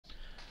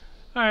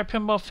Alright,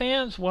 pinball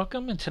fans,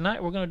 welcome, and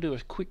tonight we're going to do a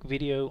quick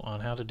video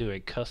on how to do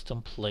a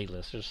custom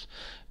playlist. There's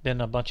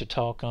been a bunch of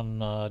talk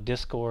on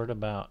Discord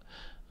about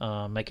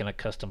making a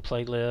custom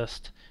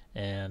playlist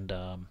and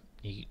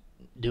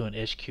doing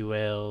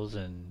SQLs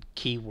and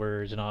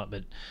keywords and all,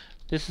 but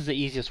this is the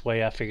easiest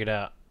way I figured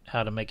out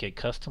how to make a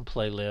custom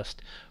playlist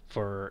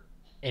for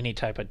any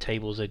type of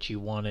tables that you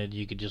wanted.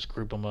 You could just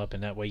group them up,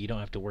 and that way you don't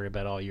have to worry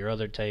about all your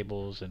other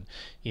tables and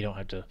you don't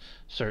have to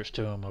search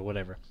to them or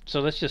whatever.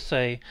 So let's just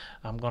say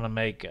I'm going to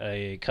make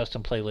a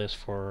custom playlist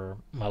for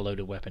my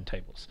loaded weapon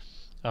tables.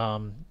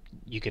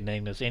 You can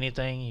name this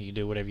anything, you can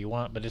do whatever you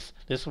want, but this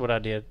is what I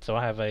did. So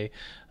I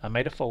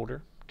made a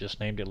folder, just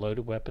named it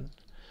loaded weapon.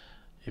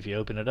 If you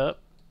open it up,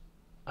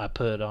 I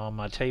put all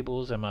my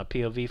tables and my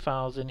POV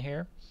files in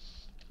here.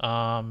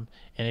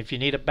 And if you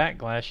need a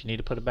backglass, you need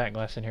to put a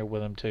backglass in here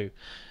with them too.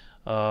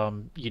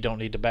 You don't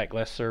need the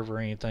backglass server or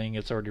anything.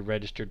 It's already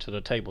registered to the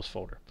tables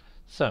folder.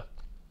 So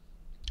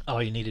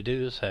all you need to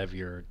do is have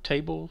your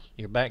tables,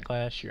 your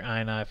backglass, your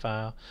INI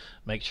file.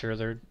 Make sure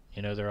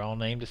they're all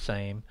named the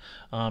same.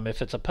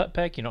 If it's a putt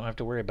pack, you don't have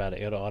to worry about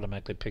it. It'll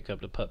automatically pick up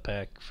the putt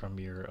pack from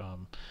your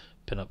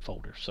pinup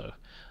folder. So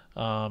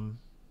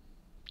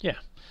yeah.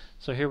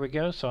 So here we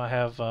go. So I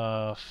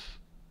have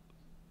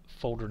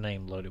folder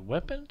name loaded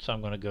weapon, so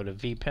I'm going to go to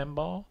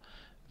vPinball,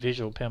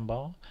 visual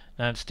pinball.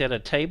 Now instead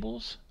of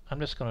tables, I'm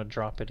just going to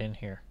drop it in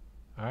here.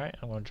 Alright,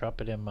 I'm going to drop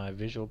it in my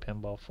visual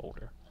pinball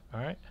folder.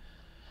 Alright,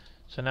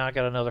 so now I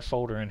got another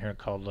folder in here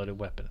called loaded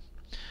weapon.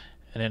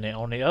 And then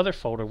on the other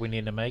folder we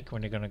need to make,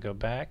 when you're going to go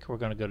back, we're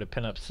going to go to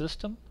pinup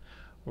system,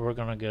 we're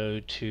going to go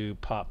to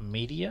pop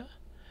media,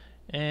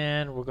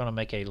 and we're going to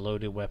make a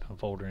loaded weapon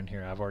folder in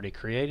here. I've already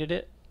created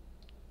it,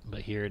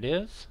 but here it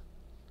is.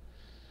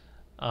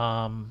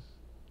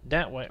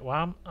 That way,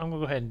 well, I'm going to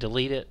go ahead and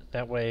delete it.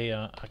 That way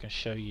I can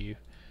show you.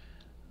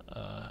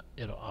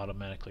 It'll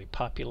automatically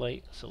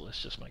populate. So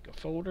let's just make a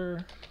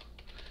folder.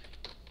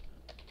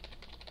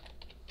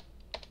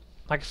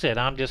 Like I said,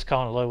 I'm just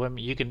calling it low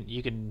limit. You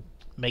can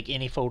make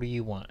any folder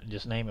you want.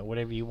 Just name it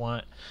whatever you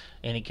want.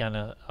 Any kind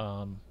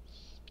of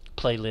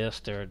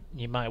playlist, or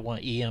you might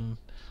want EM,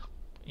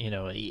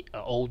 a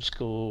old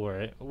school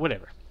or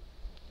whatever.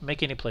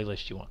 Make any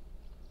playlist you want.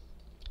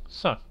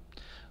 So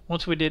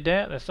once we did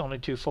that, that's the only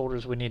two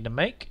folders we need to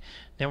make.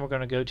 Then we're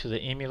going to go to the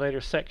emulator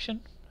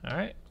section.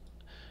 Alright,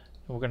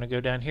 we're going to go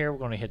down here, we're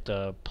going to hit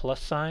the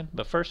plus sign,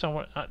 but first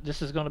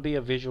this is going to be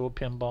a visual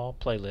pinball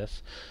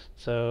playlist.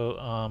 So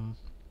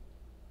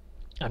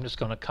I'm just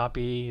going to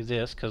copy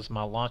this because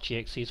my launch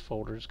exes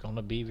folder is going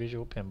to be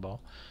visual pinball.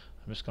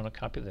 I'm just going to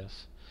copy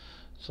this.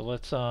 So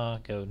let's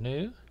go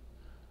new.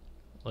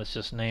 Let's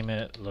just name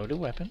it loaded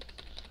weapon.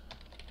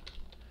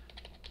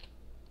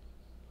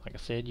 Like I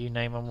said, you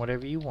name them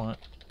whatever you want.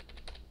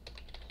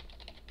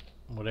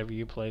 Whatever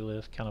your kind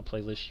of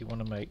playlist you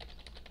want to make.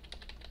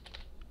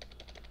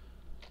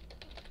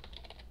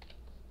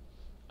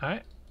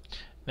 Alright,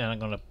 now I'm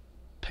going to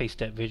paste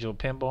that visual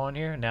pinball in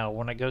here. Now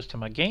when it goes to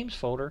my games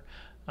folder,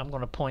 I'm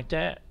going to point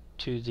that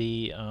to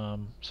the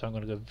so I'm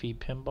going to go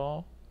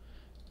vPinball,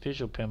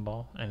 visual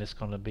pinball, and it's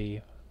going to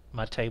be,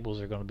 my tables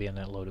are going to be in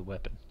that loaded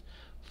weapon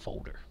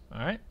folder.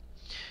 Alright,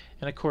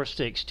 and of course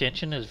the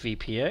extension is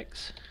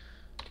VPX,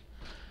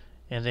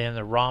 and then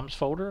the ROMs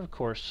folder, of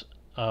course,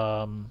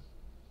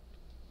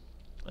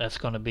 that's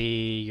going to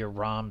be your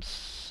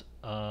ROMs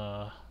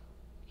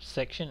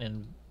section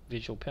in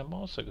visual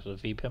pinball. So it goes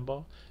to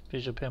vPinball,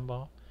 visual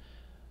pinball,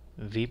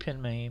 vpin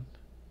main,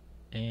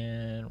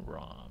 and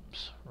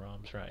ROMs.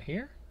 ROMs right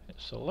here. Hit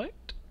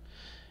select.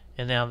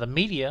 And now the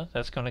media,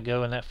 that's going to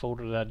go in that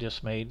folder that I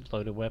just made,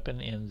 loaded weapon,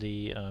 in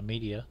the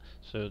media.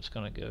 So it's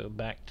going to go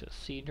back to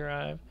C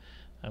drive.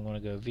 I'm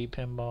going to go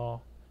vPinball,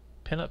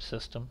 pinup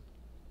system,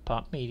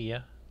 pop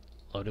media,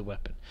 loaded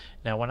weapon.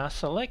 Now when I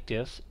select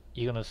this,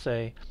 you're going to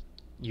say,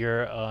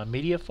 your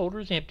media folder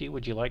is empty.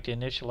 Would you like to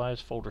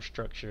initialize folder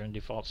structure and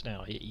defaults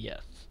now? Hit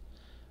yes.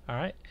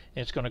 Alright,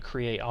 and it's going to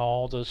create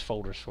all those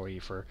folders for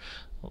you for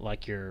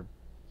like your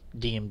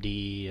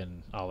DMD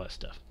and all that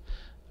stuff.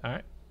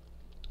 Alright.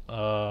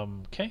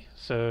 Okay,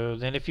 so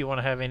then if you want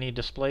to have any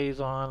displays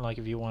on, like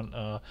if you want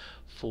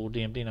full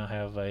DMD, and I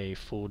have a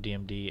full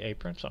DMD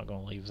apron, so I'm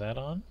going to leave that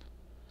on.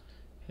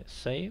 Hit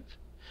save.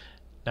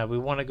 Now we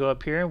want to go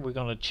up here and we're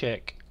going to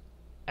check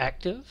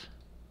active.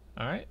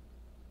 Alright.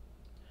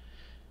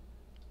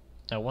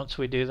 Now once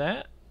we do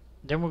that,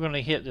 then we're going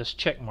to hit this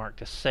check mark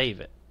to save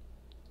it,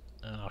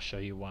 and I'll show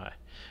you why.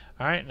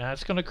 Alright, now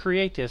it's going to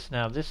create this.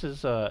 Now this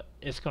is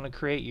it's going to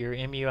create your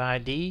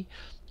MUID,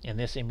 and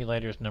this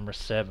emulator is number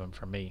 7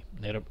 for me.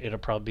 It'll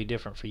probably be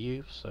different for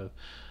you, so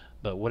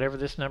but whatever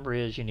this number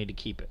is, you need to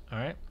keep it.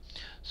 Alright,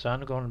 so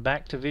I'm going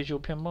back to Visual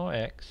Pinball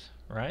X.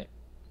 Right,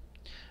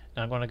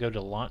 now I'm going to go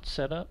to launch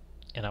setup,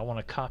 and I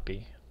want to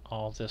copy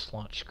all this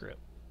launch script.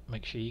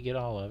 Make sure you get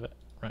all of it.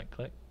 Right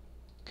click,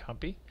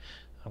 copy.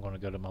 I'm going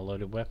to go to my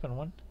loaded weapon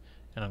one,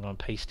 and I'm going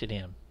to paste it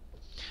in.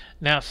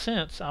 Now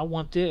since I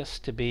want this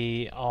to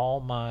be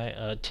all my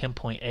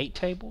 10.8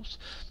 tables,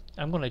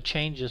 I'm going to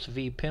change this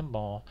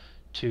vPinball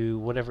to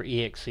whatever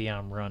exe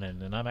I'm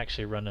running, and I'm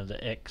actually running the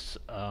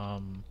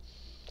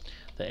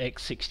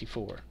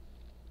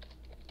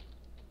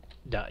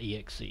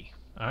x64.exe.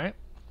 Alright.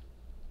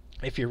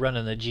 If you're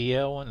running the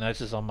GL one,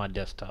 this is on my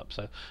desktop,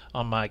 so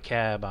on my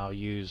cab I'll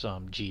use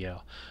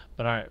GL.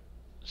 But alright,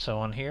 so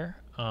on here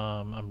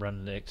I'm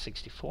running the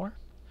x64,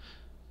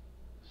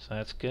 so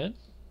that's good.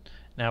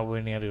 Now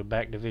we need to go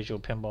back to Visual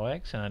Pinball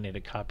X, and I need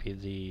to copy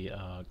the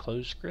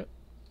close script.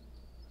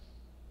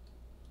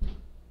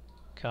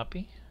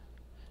 Copy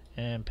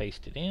and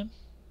paste it in,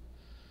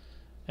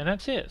 and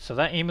that's it. So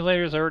that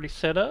emulator is already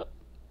set up,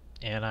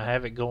 and I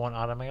have it going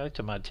automatically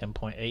to my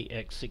 10.8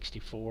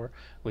 x64,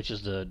 which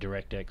is the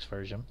DirectX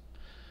version.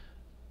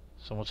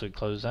 So once we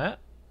close that,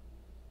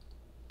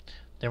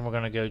 then we're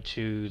going to go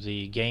to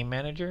the game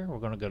manager. We're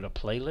going to go to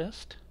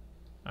playlist.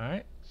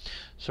 Alright,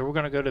 so we're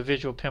going to go to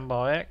Visual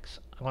Pinball X.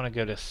 I'm going to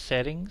go to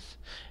settings,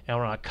 and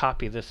I'm going to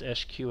copy this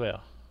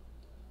SQL.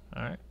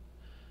 Alright,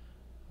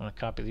 I'm going to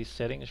copy these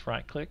settings,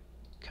 right click,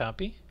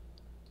 copy.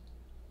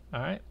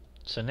 Alright,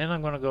 so then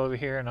I'm going to go over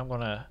here and I'm going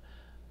to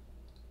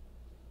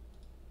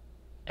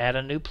add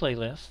a new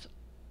playlist.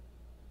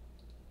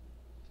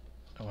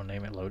 I'm going to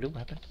name it Loaded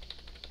Weapon.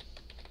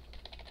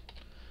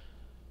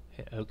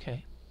 Hit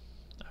OK.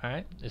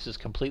 Alright, this is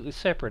completely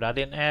separate. I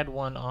didn't add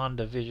one on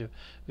the Visual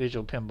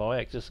Pinball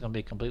X. This is going to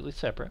be completely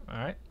separate.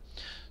 Alright,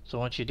 so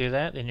once you do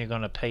that, then you're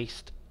going to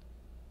paste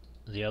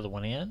the other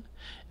one in.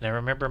 Now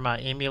remember my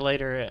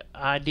emulator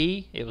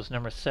ID, it was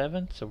number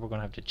 7, so we're going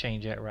to have to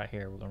change that right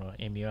here. We're going to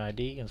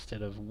MUID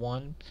instead of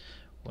 1,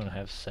 we're going to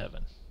have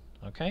 7.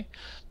 Okay,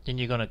 then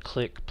you're going to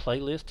click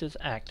playlist is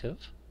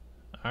active.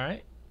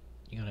 Alright,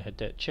 you're going to hit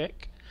that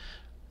check.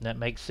 And that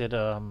makes it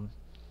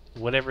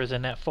whatever is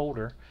in that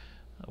folder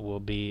will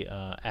be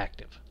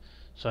active.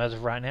 So as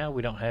of right now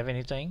we don't have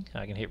anything.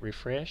 I can hit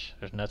refresh,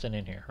 there's nothing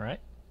in here,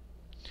 right?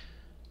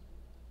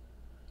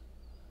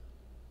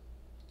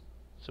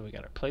 So we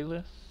got our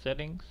playlist,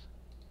 settings,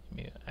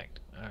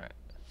 active. Alright,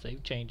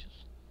 save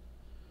changes.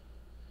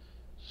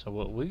 So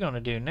what we're going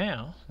to do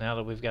now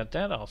that we've got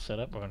that all set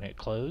up, we're going to hit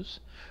close.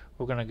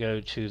 We're going to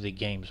go to the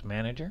games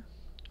manager.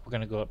 We're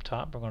going to go up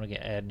top, we're going to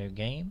get add new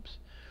games.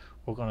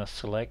 We're going to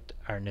select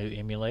our new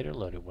emulator,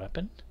 Loaded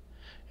Weapon,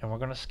 and we're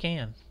going to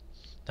scan.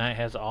 Now it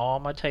has all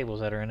my tables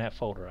that are in that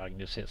folder. I can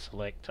just hit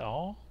select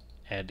all,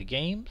 add the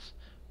games,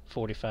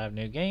 45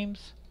 new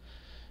games.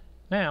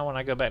 Now when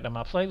I go back to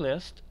my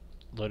playlist,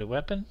 Loaded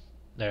Weapon,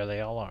 there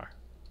they all are.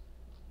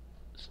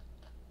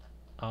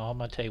 All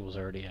my tables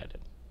are already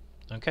added.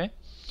 Okay,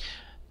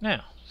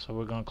 now so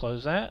we're going to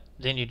close that.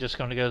 Then you're just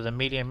going to go to the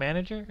media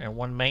manager, and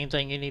one main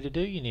thing you need to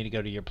do, you need to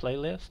go to your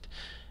playlist.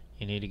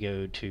 You need to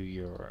go to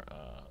your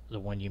the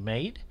one you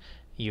made.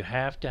 You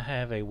have to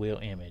have a wheel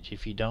image.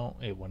 If you don't,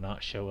 it will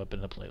not show up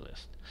in the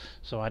playlist.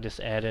 So I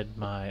just added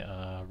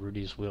my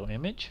Rudy's wheel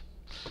image.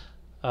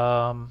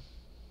 Now,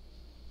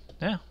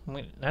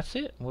 that's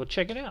it. We'll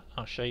check it out.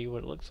 I'll show you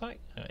what it looks like.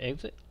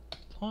 Exit,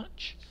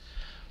 launch.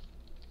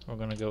 We're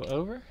going to go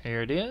over.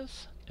 Here it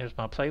is. There's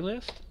my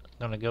playlist.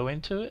 I'm going to go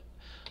into it.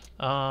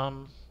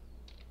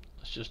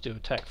 Let's just do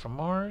Attack from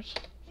Mars.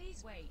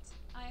 Please wait.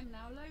 I am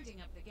now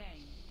loading up the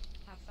game.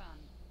 Have fun.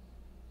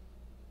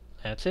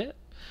 That's it.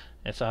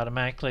 It's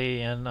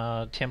automatically in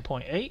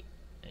 10.8.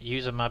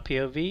 Using my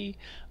POV,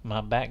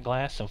 my back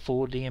glass and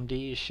full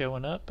DMD is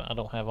showing up. I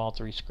don't have all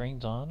 3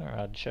 screens on, or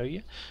I'd show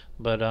you.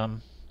 But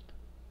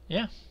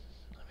yeah,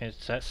 I mean,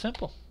 it's that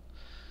simple.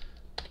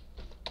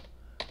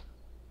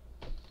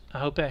 I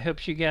hope that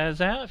helps you guys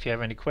out. If you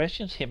have any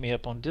questions, hit me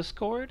up on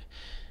Discord.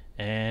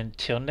 And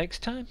till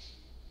next time,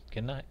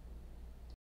 good night.